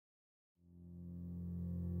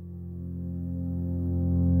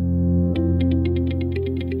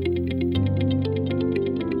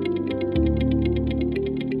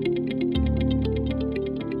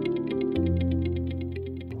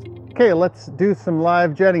Okay, let's do some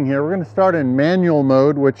live jetting here. We're going to start in manual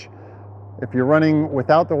mode, which if you're running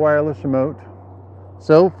without the wireless remote.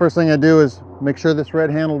 So first thing I do is make sure this red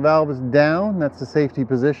handle valve is down. That's the safety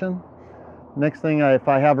position. Next thing, if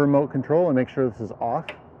I have remote control, I make sure this is off.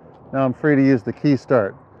 Now I'm free to use the key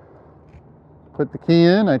start. Put the key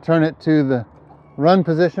in, I turn it to the run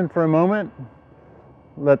position for a moment.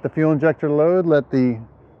 Let the fuel injector load, let the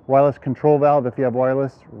wireless control valve, if you have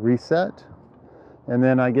wireless, reset. And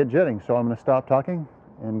then I get jetting. So I'm going to stop talking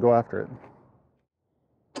and go after it.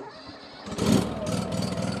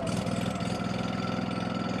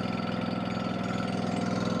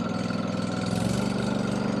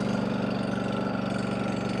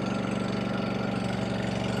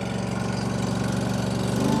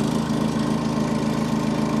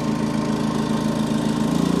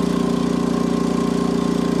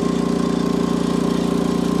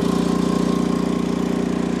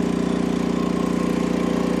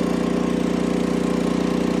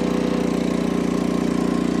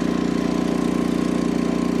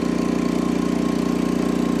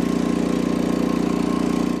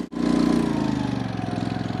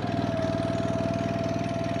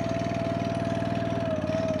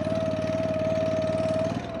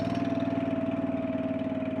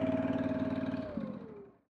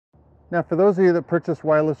 Now, for those of you that purchased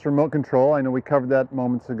wireless remote control, I know we covered that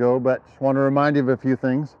moments ago, but just want to remind you of a few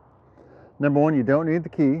things. Number one, you don't need the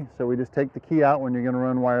key, so we just take the key out when you're going to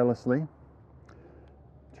run wirelessly.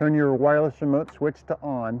 Turn your wireless remote switch to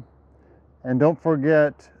on, and don't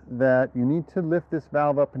forget that you need to lift this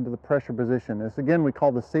valve up into the pressure position. This, again, we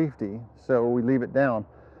call the safety, so we leave it down.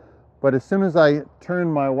 But as soon as I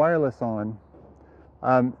turn my wireless on,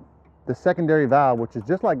 the secondary valve, which is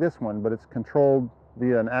just like this one, but it's controlled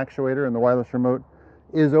via an actuator and the wireless remote,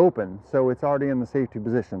 is open, so it's already in the safety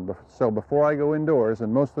position. So before I go indoors,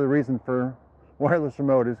 and most of the reason for wireless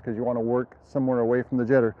remote is because you want to work somewhere away from the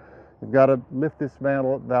jetter, you've got to lift this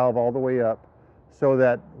valve all the way up so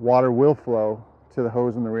that water will flow to the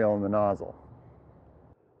hose and the reel and the nozzle.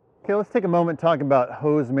 Okay, let's take a moment talking about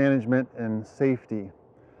hose management and safety.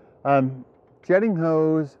 Jetting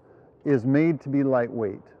hose is made to be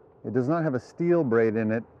lightweight. It does not have a steel braid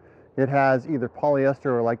in it. It has either polyester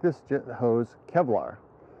or, like this jet hose, Kevlar.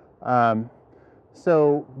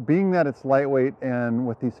 So being that it's lightweight and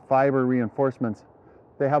with these fiber reinforcements,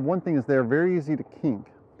 they have one thing, is they're very easy to kink.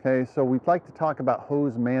 Okay, so we'd like to talk about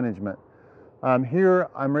hose management. Here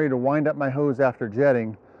I'm ready to wind up my hose after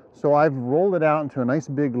jetting, so I've rolled it out into a nice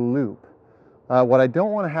big loop. What I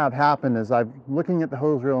don't want to have happen is I'm looking at the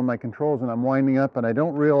hose reel and my controls and I'm winding up and I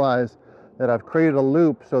don't realize that I've created a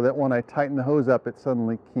loop so that when I tighten the hose up, it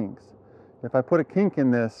suddenly kinks. If I put a kink in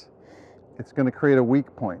this, it's going to create a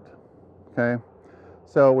weak point. Okay,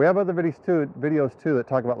 so we have other videos too that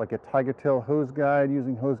talk about like a tiger tail hose guide,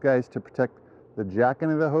 using hose guides to protect the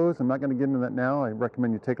jacking of the hose. I'm not going to get into that now. I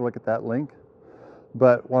recommend you take a look at that link.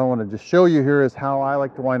 But what I want to just show you here is how I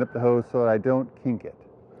like to wind up the hose so that I don't kink it.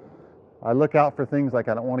 I look out for things like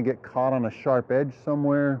I don't want to get caught on a sharp edge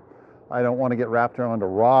somewhere. I don't want to get wrapped around a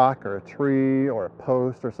rock or a tree or a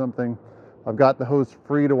post or something. I've got the hose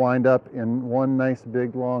free to wind up in one nice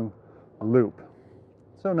big long loop.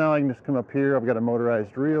 So now I can just come up here. I've got a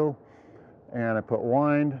motorized reel and I put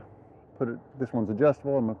wind. This one's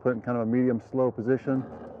adjustable. I'm going to put it in kind of a medium slow position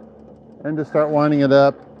and just start winding it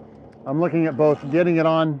up. I'm looking at both getting it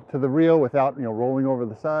on to the reel without, rolling over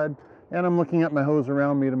the side, and I'm looking at my hose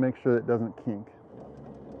around me to make sure it doesn't kink.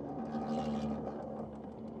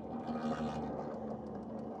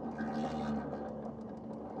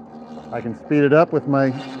 I can speed it up with my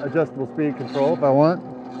adjustable speed control if I want.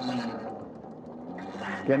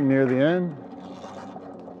 Getting near the end.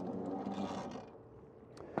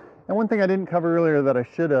 And one thing I didn't cover earlier that I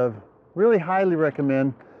should have, really highly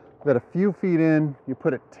recommend that a few feet in, you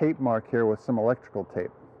put a tape mark here with some electrical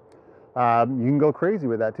tape. You can go crazy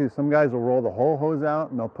with that too. Some guys will roll the whole hose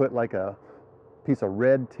out and they'll put like a piece of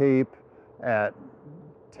red tape at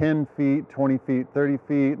 10 feet, 20 feet, 30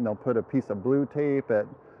 feet, and they'll put a piece of blue tape at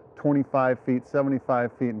 25 feet,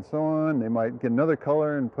 75 feet, and so on. They might get another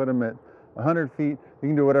color and put them at 100 feet. You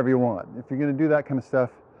can do whatever you want. If you're going to do that kind of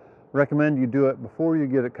stuff, recommend you do it before you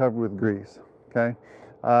get it covered with grease. Okay.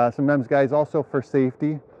 Sometimes guys also, for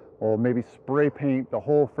safety, will maybe spray paint the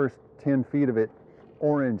whole first 10 feet of it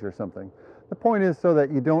orange or something. The point is so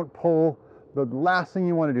that you don't pull. The last thing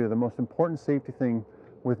you want to do, the most important safety thing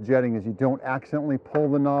with jetting, is you don't accidentally pull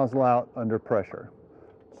the nozzle out under pressure.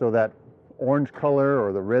 So that orange color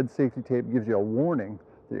or the red safety tape gives you a warning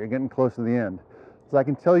that you're getting close to the end. So I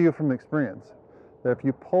can tell you from experience that if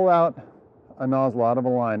you pull out a nozzle out of a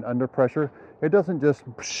line under pressure, it doesn't just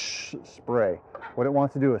spray. What it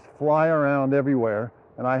wants to do is fly around everywhere,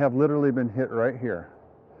 and I have literally been hit right here.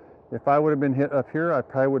 If I would have been hit up here, I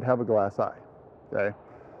probably would have a glass eye, okay?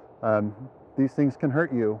 These things can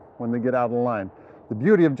hurt you when they get out of line. The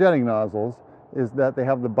beauty of jetting nozzles is that they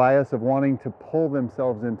have the bias of wanting to pull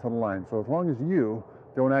themselves into the line. So as long as you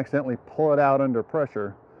don't accidentally pull it out under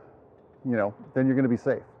pressure, you know, then you're going to be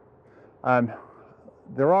safe.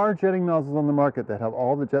 There are jetting nozzles on the market that have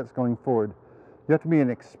all the jets going forward. You have to be an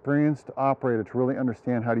experienced operator to really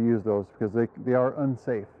understand how to use those, because they are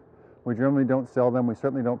unsafe. We generally don't sell them. We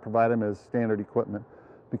certainly don't provide them as standard equipment,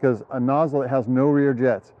 because a nozzle that has no rear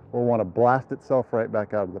jets will want to blast itself right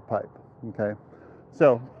back out of the pipe, okay?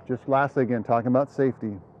 So just lastly, again, talking about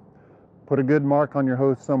safety, put a good mark on your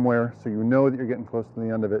hose somewhere so you know that you're getting close to the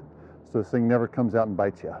end of it, so this thing never comes out and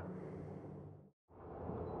bites you.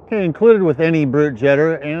 Okay, included with any brute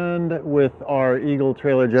jetter and with our Eagle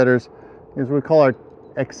trailer jetters is what we call our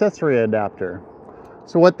accessory adapter.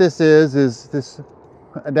 So what this is this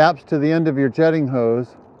adapts to the end of your jetting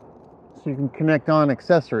hose so you can connect on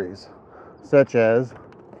accessories such as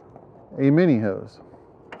a mini hose,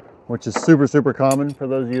 which is super common for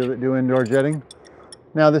those of you that do indoor jetting.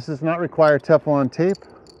 Now, this does not require Teflon tape.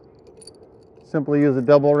 Simply use a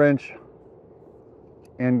double wrench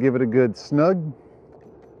and give it a good snug.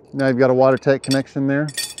 Now you've got a watertight connection there,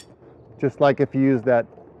 just like if you use that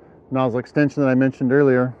nozzle extension that I mentioned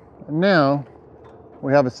earlier. And now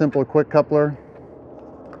we have a simple quick coupler.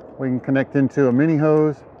 We can connect into a mini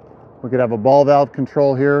hose. We could have a ball valve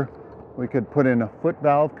control here. We could put in a foot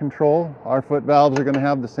valve control. Our foot valves are going to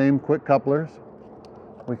have the same quick couplers.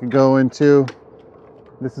 We can go into,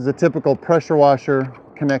 this is a typical pressure washer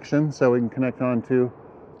connection, so we can connect onto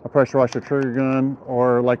a pressure washer trigger gun,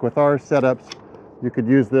 or like with our setups, you could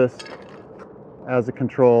use this as a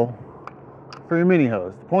control for your mini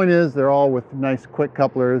hose. The point is, they're all with nice quick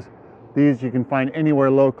couplers. These you can find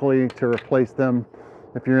anywhere locally to replace them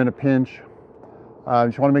if you're in a pinch. You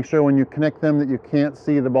just want to make sure when you connect them that you can't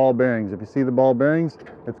see the ball bearings. If you see the ball bearings,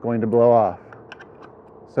 it's going to blow off.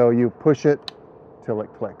 So you push it till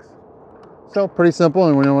it clicks. So pretty simple.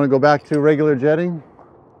 And when you want to go back to regular jetting,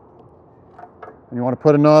 and you want to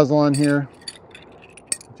put a nozzle on here,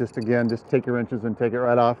 just take your wrenches and take it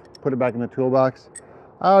right off, put it back in the toolbox.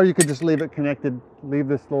 Or you could just leave it connected, leave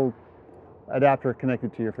this little adapter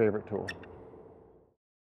connected to your favorite tool.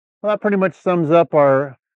 Well, that pretty much sums up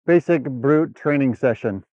our basic brute training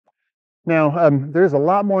session. Now, there's a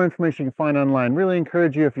lot more information you can find online. Really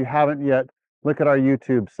encourage you, if you haven't yet, look at our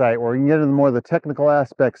YouTube site where you can get into more of the technical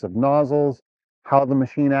aspects of nozzles, how the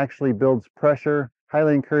machine actually builds pressure.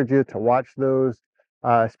 Highly encourage you to watch those,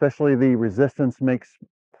 especially the Resistance Makes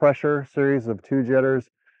Pressure series of 2 jetters.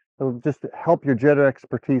 It'll just help your jetter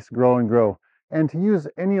expertise grow and grow. And to use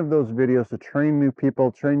any of those videos to train new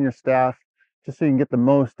people, train your staff, just so you can get the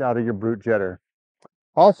most out of your brute jetter.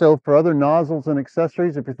 Also, for other nozzles and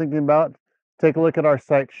accessories, if you're thinking about, take a look at our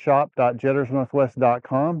site,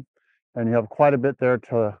 shop.jettersnorthwest.com, and you have quite a bit there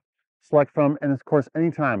to select from. And of course,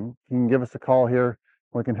 anytime you can give us a call here,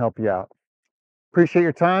 we can help you out. Appreciate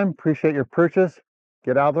your time, appreciate your purchase.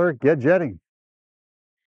 Get out there, get jetting.